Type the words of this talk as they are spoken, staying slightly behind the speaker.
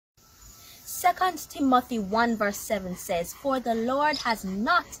2 Timothy 1 verse 7 says, "For the Lord has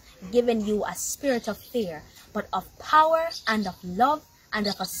not given you a spirit of fear, but of power and of love and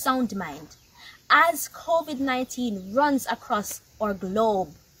of a sound mind." As COVID-19 runs across our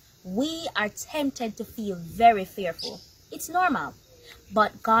globe, we are tempted to feel very fearful. It's normal.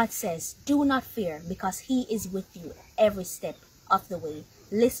 But God says, do not fear, because He is with you every step of the way.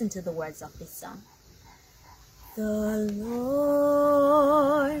 Listen to the words of this song. The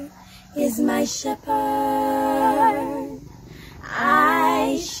Lord is my shepherd,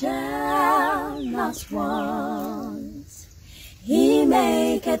 I shall not want. He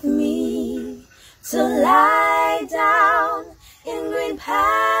maketh me to lie down in green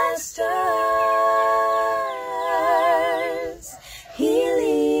pastures. He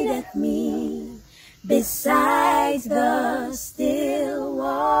leadeth me beside the still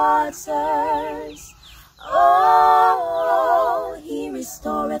waters. Oh, He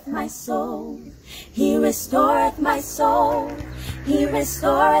restoreth my soul. He restoreth my soul. He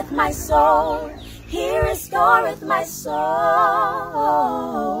restoreth my soul. He restoreth my soul.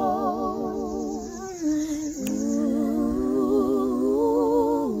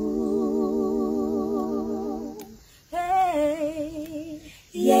 Ooh. Hey.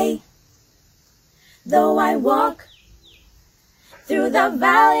 Yea, though I walk through the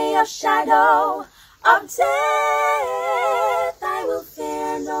valley of shadow of death, I will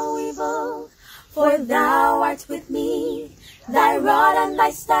fear no evil, for Thou art with me. Thy rod and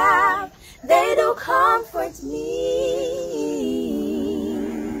Thy staff, they do comfort me.